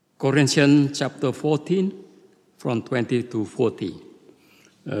Corinthians chapter 14, from 20 to 40.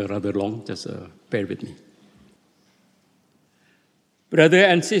 Rather long, just bear with me. Brother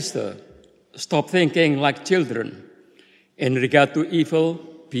and sister, stop thinking like children. In regard to evil,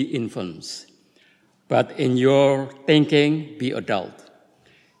 be infants. But in your thinking, be adult.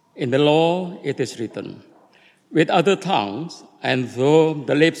 In the law, it is written, with other tongues, and through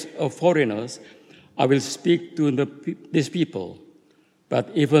the lips of foreigners, I will speak to these people. But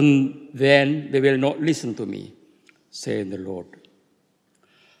even then, they will not listen to me, says the Lord.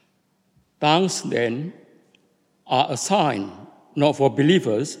 Tongues, then, are a sign, not for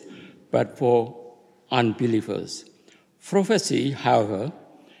believers, but for unbelievers. Prophecy, however,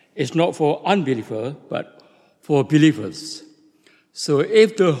 is not for unbelievers, but for believers. So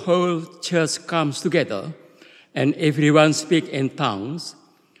if the whole church comes together and everyone speaks in tongues,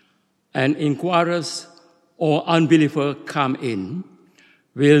 and inquirers or unbelievers come in,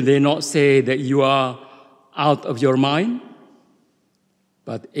 will they not say that you are out of your mind?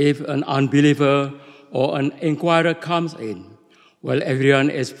 But if an unbeliever or an inquirer comes in, while everyone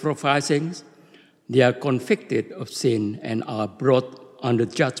is prophesying, they are convicted of sin and are brought under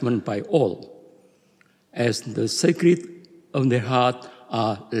judgment by all, as the secrets of their heart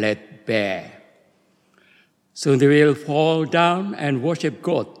are laid bare. So they will fall down and worship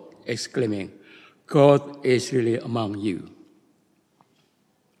God, exclaiming, God is really among you.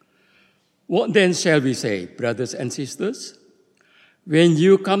 What then shall we say, brothers and sisters? When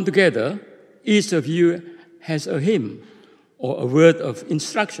you come together, each of you has a hymn or a word of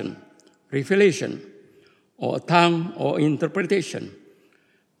instruction, revelation, or a tongue or interpretation.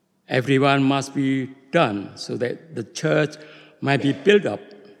 Everyone must be done so that the church might be built up.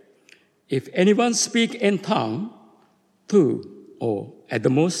 If anyone speak in tongue, 2 or at the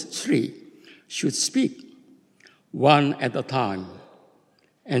most 3 should speak, 1 at a time.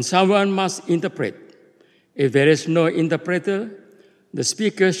 And someone must interpret. If there is no interpreter, the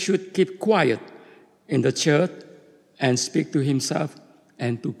speaker should keep quiet in the church and speak to himself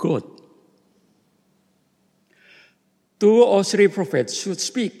and to God. 2 or 3 prophets should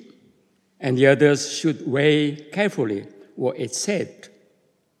speak, and the others should weigh carefully what is said.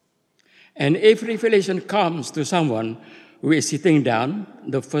 And if revelation comes to someone who is sitting down,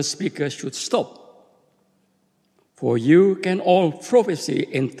 the first speaker should stop. For you can all prophesy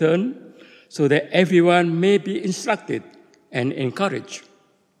in turn, so that everyone may be instructed and encouraged.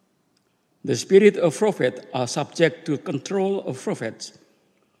 The spirit of prophets are subject to control of prophets,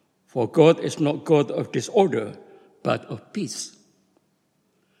 for God is not God of disorder, but of peace,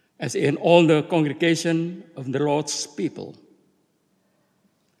 as in all the congregation of the Lord's people.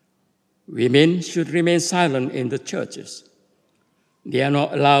 Women should remain silent in the churches. They are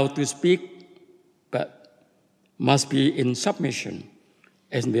not allowed to speak, but must be in submission,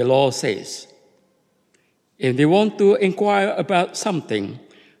 as the law says. If they want to inquire about something,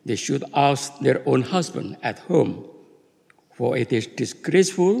 they should ask their own husband at home, for it is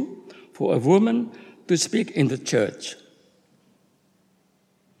disgraceful for a woman to speak in the church.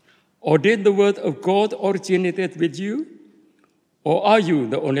 Or did the word of God originate with you? Or are you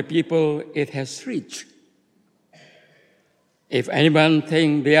the only people it has reached? If anyone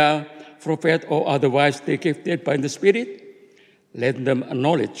thinks they are prophet or otherwise they gifted by the Spirit, let them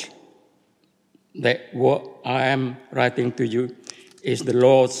acknowledge that what I am writing to you is the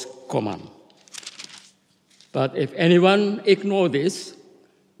Lord's command. But if anyone ignore this,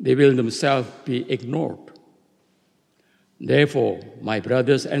 they will themselves be ignored. Therefore, my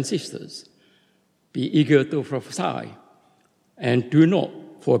brothers and sisters, be eager to prophesy, and do not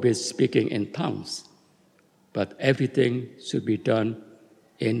forbid speaking in tongues, but everything should be done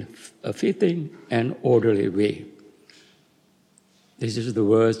in a fitting and orderly way. This is the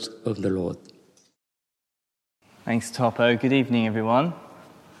words of the Lord. Thanks, Topo. Good evening, everyone.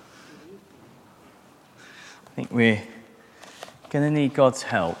 I think we're going to need God's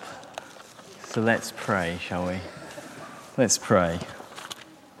help. So let's pray, shall we? Let's pray.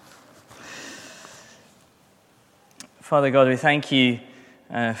 Father God, we thank you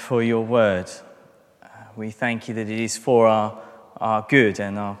for your word. We thank you that it is for our good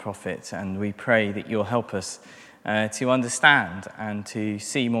and our profit, and we pray that you'll help us to understand and to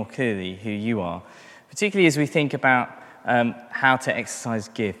see more clearly who you are, particularly as we think about how to exercise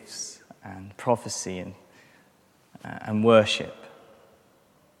gifts and prophecy and worship.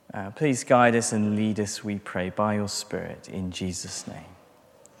 Please guide us and lead us, we pray, by your Spirit, in Jesus' name.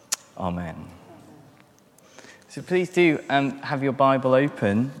 Amen. So please do have your Bible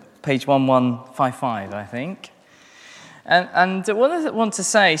open, page 1155, I think. And what I want to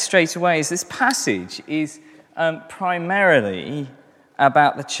say straight away is this passage is primarily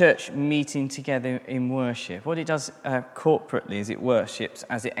about the church meeting together in worship, what it does corporately as it worships,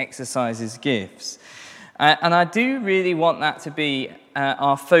 as it exercises gifts. And I do really want that to be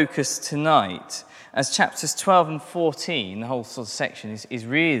our focus tonight, as chapters 12 and 14, the whole sort of section, is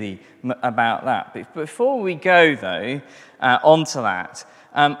really about that. But before we go, though, onto that,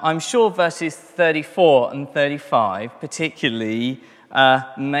 I'm sure verses 34 and 35 particularly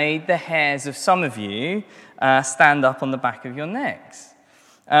made the hairs of some of you stand up on the back of your necks.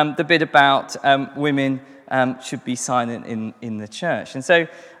 The bit about women should be silent in the church. And so,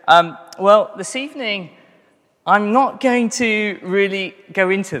 well, this evening, I'm not going to really go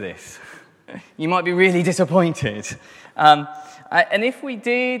into this. You might be really disappointed. And if we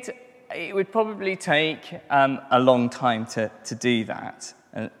did, it would probably take a long time to do that.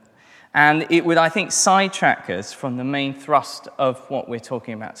 And it would, I think, sidetrack us from the main thrust of what we're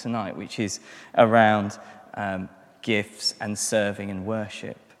talking about tonight, which is around gifts and serving and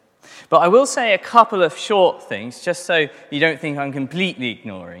worship. But I will say a couple of short things, just so you don't think I'm completely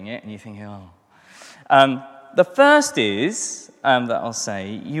ignoring it, and you think, oh. The first is, that I'll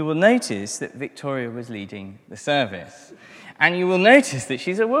say, you will notice that Victoria was leading the service. And you will notice that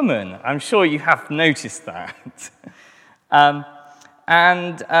she's a woman. I'm sure you have noticed that.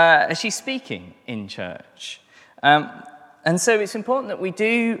 And she's speaking in church. And so it's important that we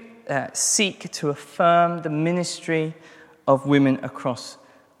do seek to affirm the ministry of women across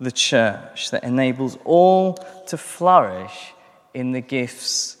the church that enables all to flourish in the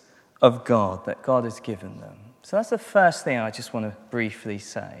gifts of God that God has given them. So that's the first thing I just want to briefly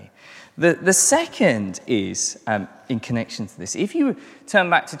say. The second is, in connection to this, if you turn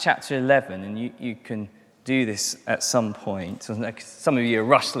back to chapter 11, and you can do this at some point, some of you are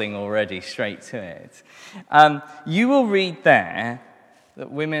rustling already straight to it, you will read there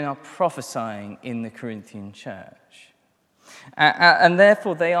that women are prophesying in the Corinthian church. And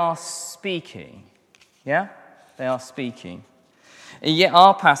therefore they are speaking. Yeah? They are speaking. Yet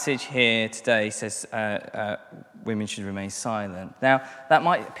our passage here today says women should remain silent. Now, that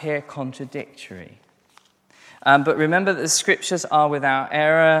might appear contradictory. But remember that the scriptures are without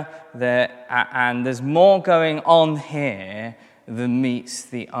error, and there's more going on here than meets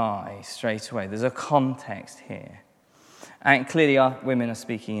the eye straight away. There's a context here. And clearly our women are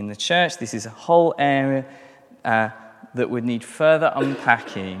speaking in the church. This is a whole area that would need further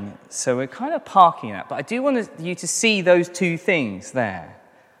unpacking. So we're kind of parking that. But I do want you to see those two things there.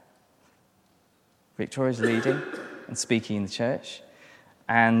 Victoria's leading and speaking in the church.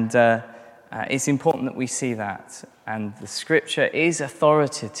 And it's important that we see that. And the scripture is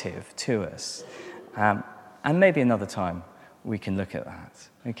authoritative to us. And maybe another time we can look at that.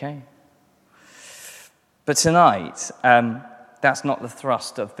 Okay? But tonight, that's not the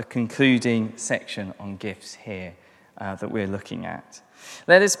thrust of the concluding section on gifts here that we're looking at.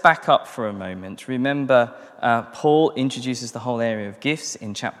 Let us back up for a moment. Remember, Paul introduces the whole area of gifts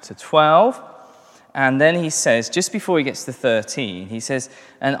in chapter 12. And then he says, just before he gets to 13, he says,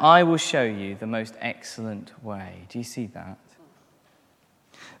 and I will show you the most excellent way. Do you see that?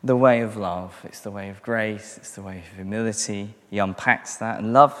 The way of love. It's the way of grace. It's the way of humility. He unpacks that.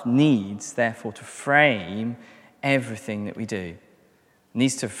 And love needs, therefore, to frame everything that we do. It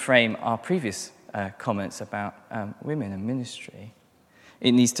needs to frame our previous comments about women and ministry.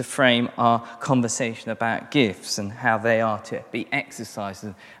 It needs to frame our conversation about gifts and how they are to be exercised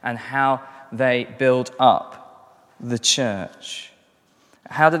and how they build up the church.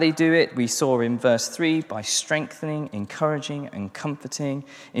 How do they do it? We saw in verse 3, by strengthening, encouraging, and comforting.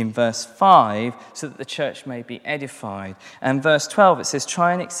 In verse 5, so that the church may be edified. And verse 12, it says,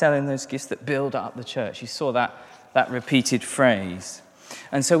 try and excel in those gifts that build up the church. You saw that repeated phrase.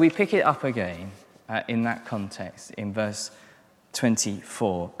 And so we pick it up again in that context, in verse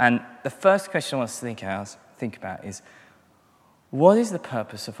 24. And the first question I want us to think about is, what is the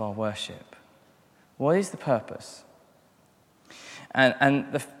purpose of our worship? What is the purpose?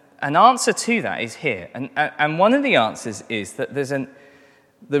 And an answer to that is here. And one of the answers is that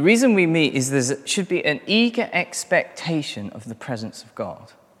the reason we meet is there should be an eager expectation of the presence of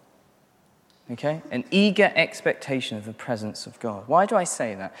God. Okay? An eager expectation of the presence of God. Why do I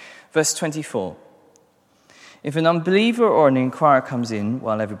say that? Verse 24. If an unbeliever or an inquirer comes in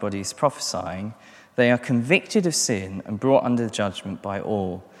while everybody is prophesying, they are convicted of sin and brought under judgment by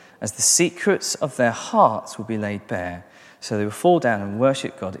all, as the secrets of their hearts will be laid bare. So they will fall down and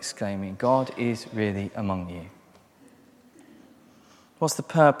worship God, exclaiming, God is really among you. What's the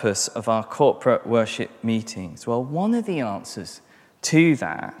purpose of our corporate worship meetings? Well, one of the answers to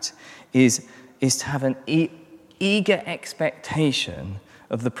that is to have an eager expectation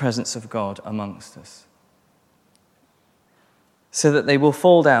of the presence of God amongst us. so that they will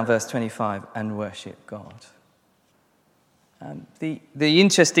fall down, verse 25, and worship God. The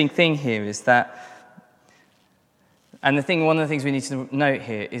interesting thing here is that, and one of the things we need to note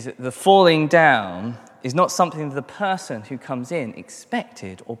here is that the falling down is not something that the person who comes in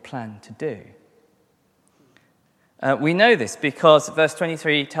expected or planned to do. We know this because verse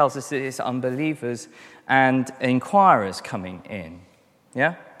 23 tells us that it's unbelievers and inquirers coming in.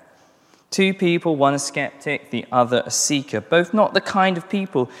 Yeah? Two people, one a skeptic, the other a seeker, both not the kind of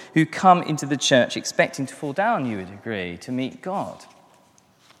people who come into the church expecting to fall down, you would agree, to meet God.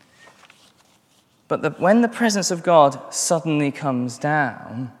 But when the presence of God suddenly comes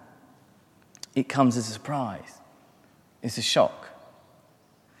down, it comes as a surprise. It's a shock.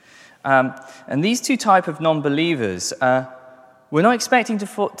 And these two type of non-believers were not expecting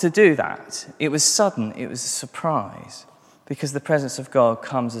to do that. It was sudden, it was a surprise, because the presence of God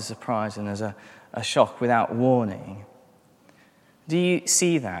comes as a surprise and as a shock without warning. Do you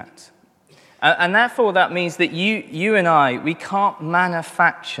see that? And therefore that means that you and I, we can't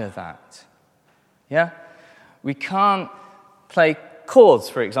manufacture that. Yeah? We can't play chords,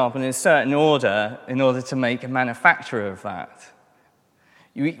 for example, in a certain order in order to make a manufacture of that.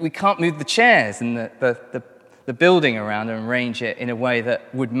 We can't move the chairs and the building around and arrange it in a way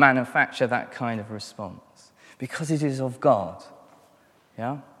that would manufacture that kind of response, because it is of God.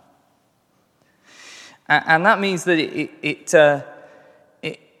 Yeah? And that means that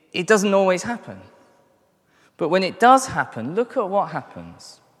it doesn't always happen. But when it does happen, look at what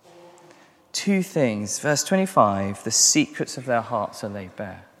happens. Two things. Verse 25, the secrets of their hearts are laid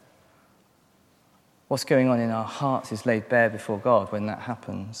bare. What's going on in our hearts is laid bare before God when that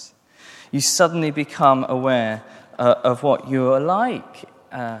happens. You suddenly become aware of what you are like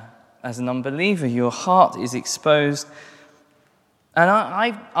as an unbeliever. Your heart is exposed. And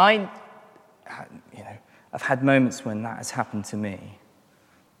I've had moments when that has happened to me,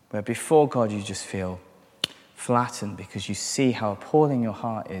 where before God you just feel flattened because you see how appalling your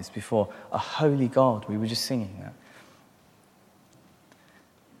heart is before a holy God. We were just singing that.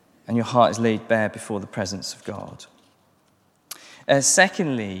 And your heart is laid bare before the presence of God.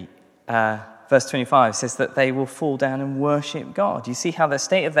 Secondly, verse 25 says that they will fall down and worship God. You see how the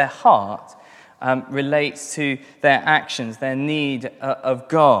state of their heart relates to their actions, their need of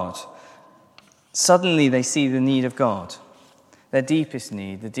God. Suddenly they see the need of God. Their deepest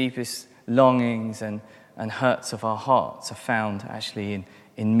need, the deepest longings and hurts of our hearts are found actually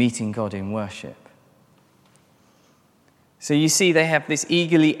in meeting God in worship. So you see, they have this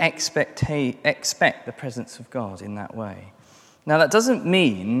eagerly expect the presence of God in that way. Now that doesn't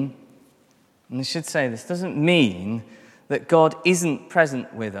mean, and I should say this, doesn't mean that God isn't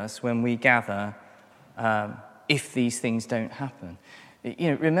present with us when we gather if these things don't happen.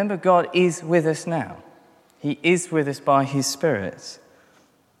 Remember, God is with us now. He is with us by his Spirit.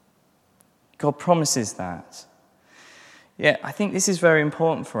 God promises that. Yeah, I think this is very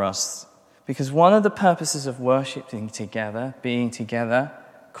important for us, because one of the purposes of worshiping together, being together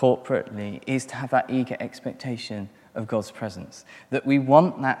corporately, is to have that eager expectation of God's presence. That we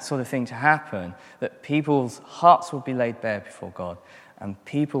want that sort of thing to happen, that people's hearts will be laid bare before God, and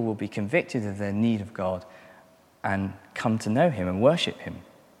people will be convicted of their need of God and come to know him and worship him.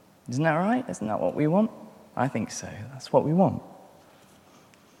 Isn't that right? Isn't that what we want? I think so. That's what we want.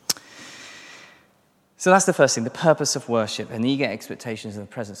 So that's the first thing, the purpose of worship, and eager expectations of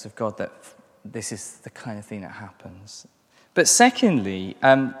the presence of God, that this is the kind of thing that happens. But secondly,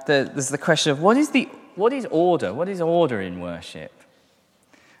 there's the question of what is order? What is order in worship?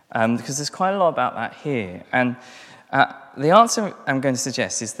 Because there's quite a lot about that here. And the answer I'm going to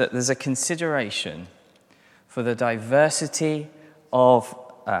suggest is that there's a consideration for the diversity of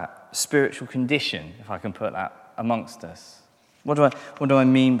spiritual condition, if I can put that, amongst us. What do I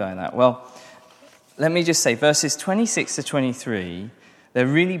mean by that? Well, let me just say, verses 26 to 23, they're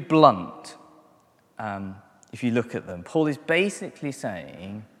really blunt if you look at them. Paul is basically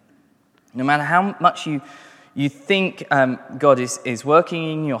saying, no matter how much you think God is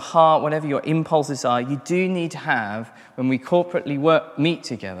working in your heart, whatever your impulses are, you do need to have, when we corporately meet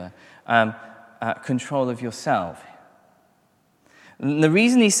together, control of yourself. And the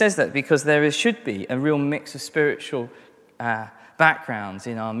reason he says that, because there should be a real mix of spiritual backgrounds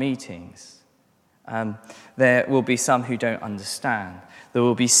in our meetings. There will be some who don't understand. There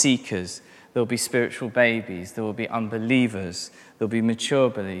will be seekers. There will be spiritual babies. There will be unbelievers. There will be mature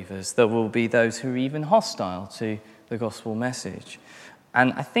believers. There will be those who are even hostile to the gospel message.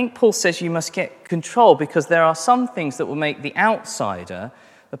 And I think Paul says you must get control, because there are some things that will make the outsider,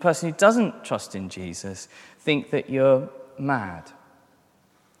 the person who doesn't trust in Jesus, think that you're mad.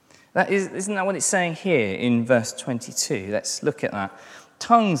 Isn't that what it's saying here in verse 22? Let's look at that.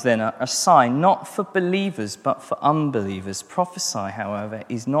 Tongues, then, are a sign not for believers, but for unbelievers. Prophesy, however,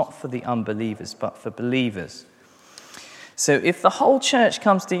 is not for the unbelievers, but for believers. So if the whole church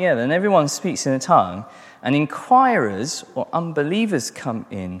comes together and everyone speaks in a tongue, and inquirers or unbelievers come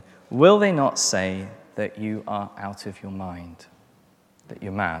in, will they not say that you are out of your mind, that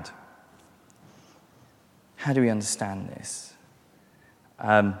you're mad? How do we understand this?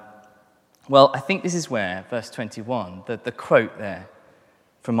 Well, I think this is where, verse 21, the quote there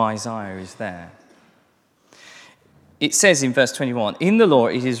from Isaiah is there. It says in verse 21, "In the law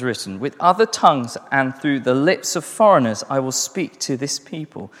it is written, with other tongues and through the lips of foreigners I will speak to this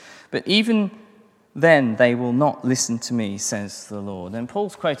people. But even then they will not listen to me, says the Lord." And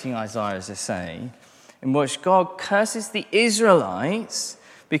Paul's quoting Isaiah, as I say, in which God curses the Israelites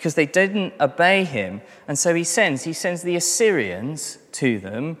because they didn't obey him. And so he sends the Assyrians to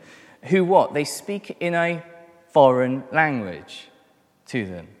them, who what? They speak in a foreign language to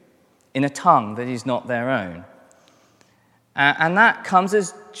them, in a tongue that is not their own. And that comes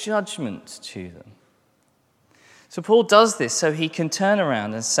as judgment to them. So Paul does this so he can turn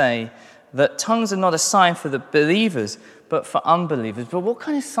around and say that tongues are not a sign for the believers, but for unbelievers. But what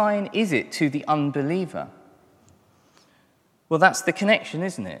kind of sign is it to the unbeliever? Well, that's the connection,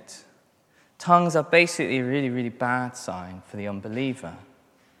 isn't it? Tongues are basically a really, really bad sign for the unbeliever.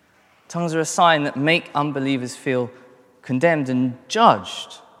 Tongues are a sign that make unbelievers feel condemned and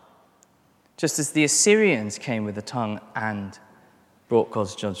judged, just as the Assyrians came with the tongue and brought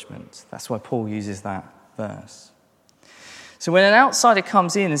God's judgment. That's why Paul uses that verse. So when an outsider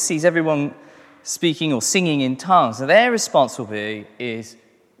comes in and sees everyone speaking or singing in tongues, their response will be, this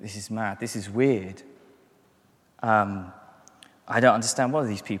is mad, this is weird. I don't understand, what are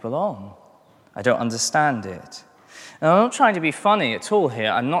these people on? I don't understand it. And I'm not trying to be funny at all here.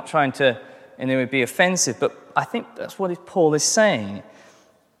 I'm not trying to, and it would be offensive, but I think that's what Paul is saying.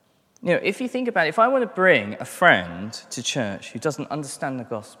 You know, if you think about it, if I want to bring a friend to church who doesn't understand the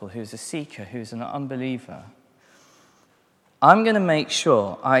gospel, who's a seeker, who's an unbeliever, I'm going to make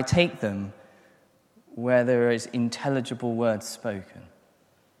sure I take them where there is intelligible words spoken.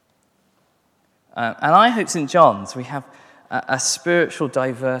 And I hope St. John's, we have a spiritual,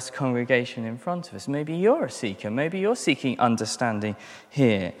 diverse congregation in front of us. Maybe you're a seeker. Maybe you're seeking understanding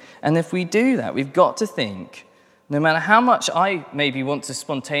here. And if we do that, we've got to think, no matter how much I maybe want to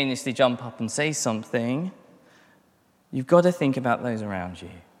spontaneously jump up and say something, you've got to think about those around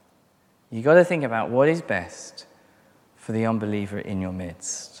you. You've got to think about what is best for the unbeliever in your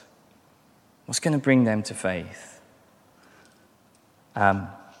midst. What's going to bring them to faith?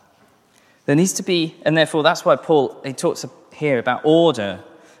 There needs to be, and therefore that's why Paul, he talks here about order.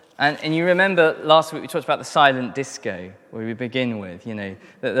 And you remember last week we talked about the silent disco, where we begin with, that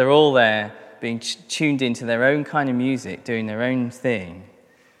they're all there being tuned into their own kind of music, doing their own thing.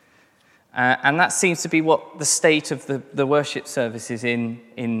 And that seems to be what the state of the worship service is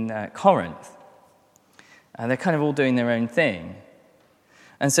in Corinth. And they're kind of all doing their own thing.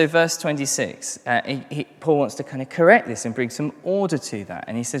 And so verse 26, Paul wants to kind of correct this and bring some order to that.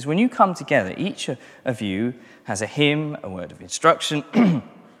 And he says, when you come together, each of you has a hymn, a word of instruction,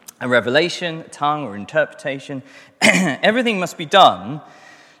 a revelation, a tongue or interpretation. Everything must be done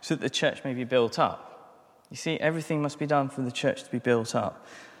so that the church may be built up. You see, everything must be done for the church to be built up.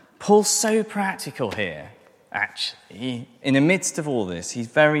 Paul's so practical here, actually. In the midst of all this, he's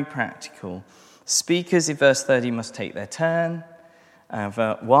very practical. Speakers, in verse 30, must take their turn.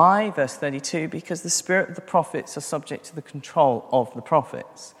 Why? Verse 32, because the spirit of the prophets are subject to the control of the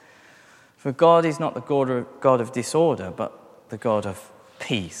prophets. For God is not the God of disorder, but the God of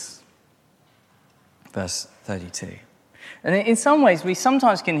peace. Verse 32. And in some ways, we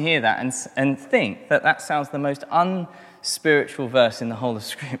sometimes can hear that and think that sounds the most unspiritual verse in the whole of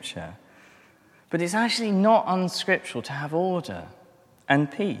Scripture. But it's actually not unscriptural to have order and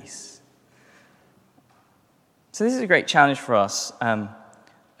peace. So this is a great challenge for us,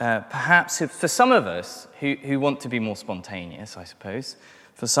 perhaps for some of us who want to be more spontaneous, I suppose.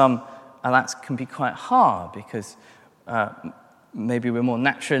 For some, that can be quite hard because maybe we're more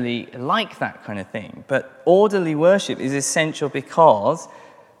naturally like that kind of thing. But orderly worship is essential because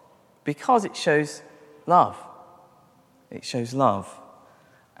it shows love. It shows love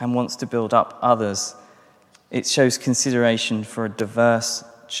and wants to build up others. It shows consideration for a diverse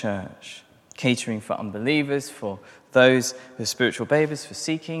church, catering for unbelievers, for those who are spiritual babies, for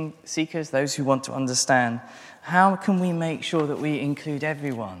seekers, those who want to understand. How can we make sure that we include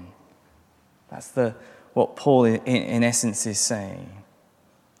everyone? That's what Paul, in essence, is saying.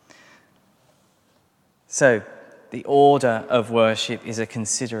 So, the order of worship is a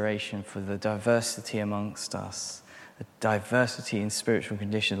consideration for the diversity amongst us, the diversity in spiritual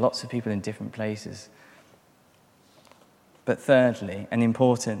condition, lots of people in different places. But thirdly, and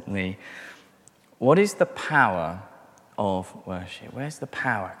importantly, what is the power of worship? Where's the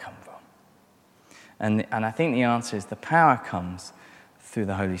power come from? And I think the answer is the power comes through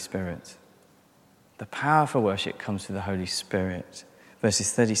the Holy Spirit. The power for worship comes through the Holy Spirit.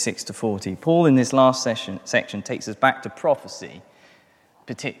 Verses 36 to 40. Paul, in this last section, takes us back to prophecy,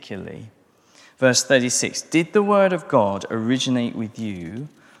 particularly. Verse 36, did the word of God originate with you,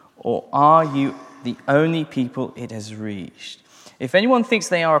 or are you the only people it has reached? If anyone thinks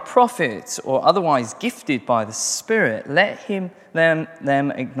they are a prophet or otherwise gifted by the Spirit, let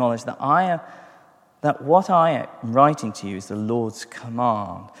them acknowledge that what I am writing to you is the Lord's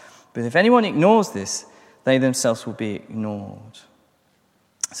command. But if anyone ignores this, they themselves will be ignored.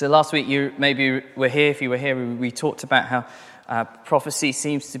 So last week, you were here. If you were here, we talked about how prophecy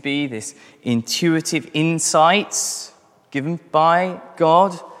seems to be this intuitive insights given by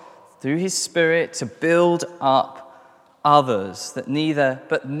God through his Spirit to build up others, but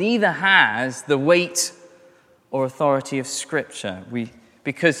neither has the weight or authority of Scripture.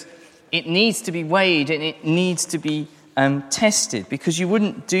 Because it needs to be weighed and it needs to be tested, because you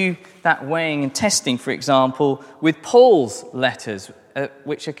wouldn't do that weighing and testing, for example, with Paul's letters,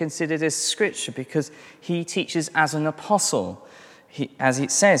 which are considered as Scripture, because he teaches as an apostle. As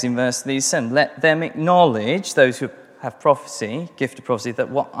it says in verse 37, let them acknowledge, those who have prophecy, gift of prophecy, that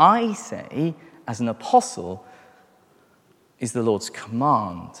what I say as an apostle is the Lord's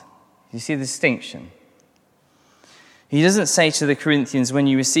command. You see the distinction? He doesn't say to the Corinthians, when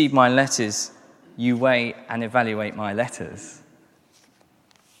you receive my letters, you weigh and evaluate my letters.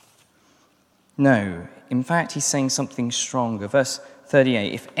 No, in fact, he's saying something stronger. Verse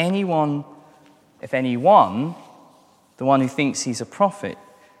 38, if anyone, the one who thinks he's a prophet,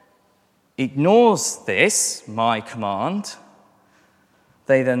 ignores this, my command,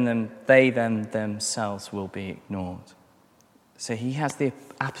 they themselves will be ignored. So he has the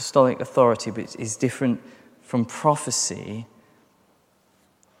apostolic authority, but is different from prophecy.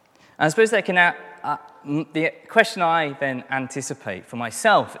 And I suppose that can the question I then anticipate for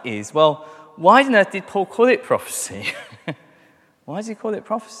myself is, well, why on earth did Paul call it prophecy? Why does he call it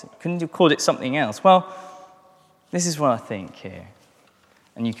prophecy? Couldn't you call it something else? Well, this is what I think here,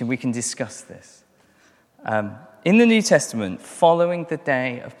 and we can discuss this. In the New Testament, following the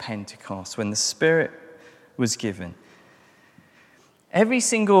day of Pentecost, when the Spirit was given, every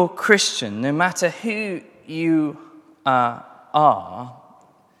single Christian, no matter who you are,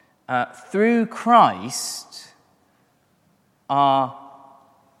 through Christ, are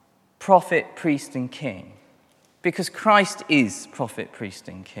prophet, priest, and king. Because Christ is prophet, priest,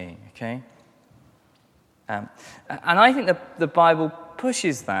 and king, okay? And I think the Bible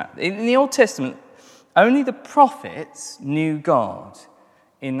pushes that. In the Old Testament, only the prophets knew God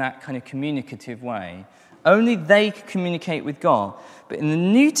in that kind of communicative way. Only they could communicate with God. But in the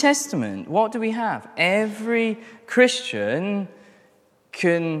New Testament, what do we have? Every Christian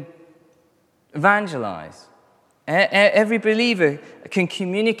can evangelize. Every believer can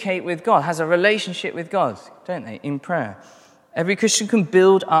communicate with God, has a relationship with God, don't they, in prayer. Every Christian can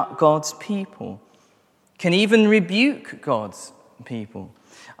build up God's people, can even rebuke God's people.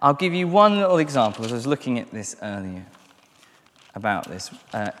 I'll give you one little example, as I was looking at this earlier, about this.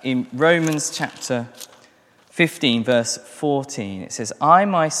 In Romans chapter 15, verse 14, it says, I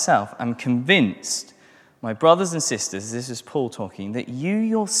myself am convinced, my brothers and sisters, this is Paul talking, that you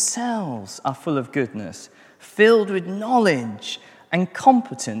yourselves are full of goodness, filled with knowledge, and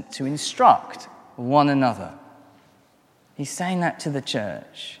competent to instruct one another. He's saying that to the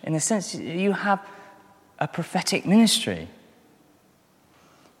church. In a sense, you have a prophetic ministry.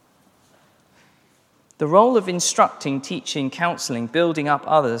 The role of instructing, teaching, counseling, building up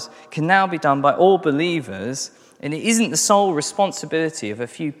others can now be done by all believers, and it isn't the sole responsibility of a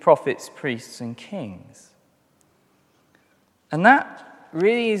few prophets, priests, and kings. And that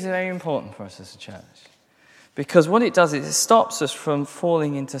really is very important for us as a church, because what it does is it stops us from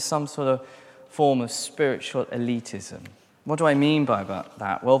falling into some sort of form of spiritual elitism. What do I mean by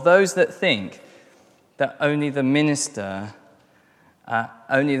that? Well, those that think that only the minister,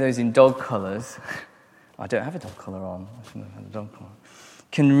 only those in dog collars, I don't have a dog collar on, I shouldn't have a dog collar,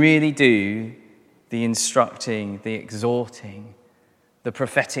 can really do the instructing, the exhorting, the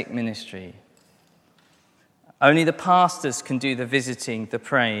prophetic ministry. Only the pastors can do the visiting, the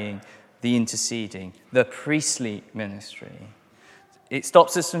praying, the interceding, the priestly ministry. It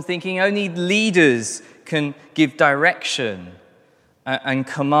stops us from thinking only leaders can give direction and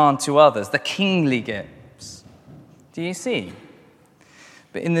command to others, the kingly gifts. Do you see?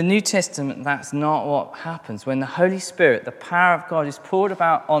 But in the New Testament, that's not what happens. When the Holy Spirit, the power of God, is poured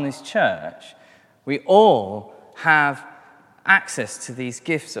about on his church, we all have access to these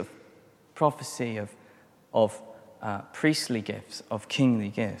gifts of prophecy, of priestly gifts, of kingly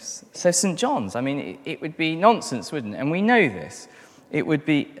gifts. So St. John's, it would be nonsense, wouldn't it? And we know this. It would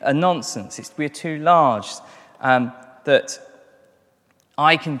be a nonsense. We're too large that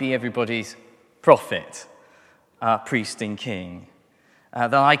I can be everybody's prophet, priest and king.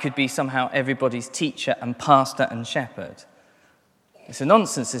 That I could be somehow everybody's teacher and pastor and shepherd. It's a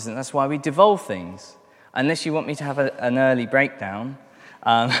nonsense, isn't it? That's why we devolve things. Unless you want me to have an early breakdown,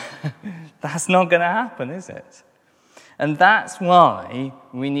 that's not going to happen, is it? And that's why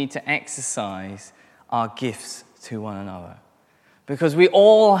we need to exercise our gifts to one another. Because we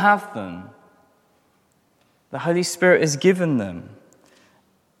all have them. The Holy Spirit has given them.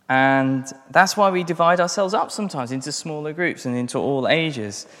 And that's why we divide ourselves up sometimes into smaller groups and into all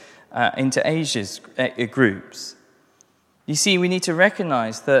ages, groups. You see, we need to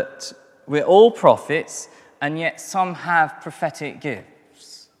recognize that we're all prophets, and yet some have prophetic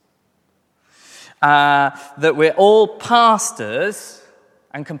gifts. That we're all pastors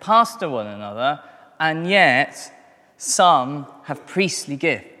and can pastor one another, and yet some have priestly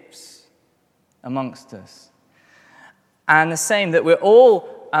gifts amongst us. And the same, that we're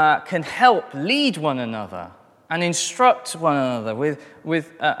all can help lead one another and instruct one another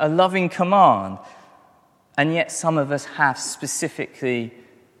with a loving command. And yet some of us have specifically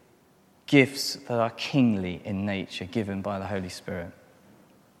gifts that are kingly in nature, given by the Holy Spirit.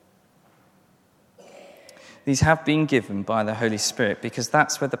 These have been given by the Holy Spirit because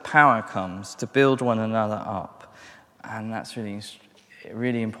that's where the power comes to build one another up. And that's really,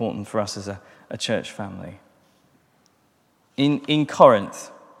 really important for us as a church family. In Corinth,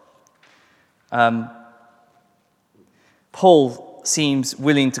 Paul seems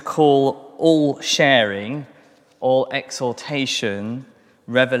willing to call all sharing, all exaltation,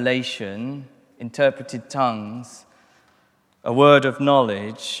 revelation, interpreted tongues, a word of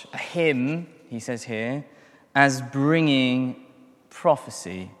knowledge, a hymn, he says here, as bringing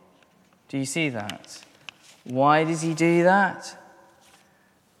prophecy. Do you see that? Why does he do that?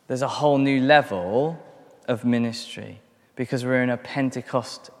 There's a whole new level of ministry because we're in a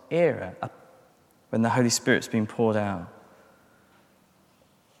Pentecost era when the Holy Spirit's been poured out.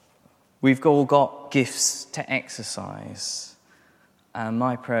 We've all got gifts to exercise. And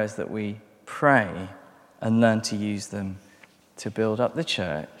my prayer is that we pray and learn to use them to build up the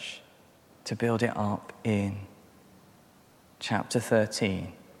church, to build it up in chapter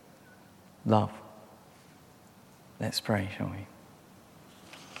 13. Love. Let's pray, shall we?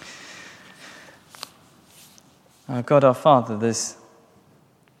 Our God, our Father, there's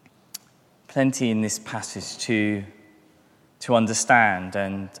plenty in this passage to understand.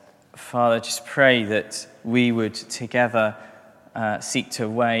 And Father, just pray that we would together seek to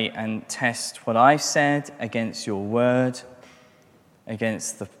weigh and test what I've said against your word,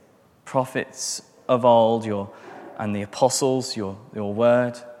 against the prophets of old, and the apostles, your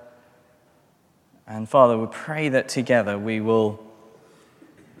word. And Father, we pray that together we will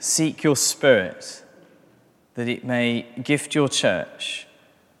seek your Spirit, that it may gift your church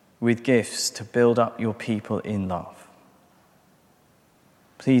with gifts to build up your people in love.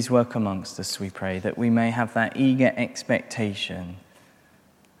 Please work amongst us, we pray, that we may have that eager expectation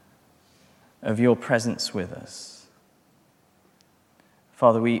of your presence with us.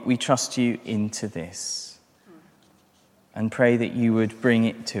 Father, we trust you into this and pray that you would bring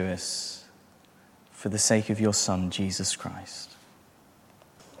it to us for the sake of your Son, Jesus Christ.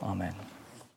 Amen.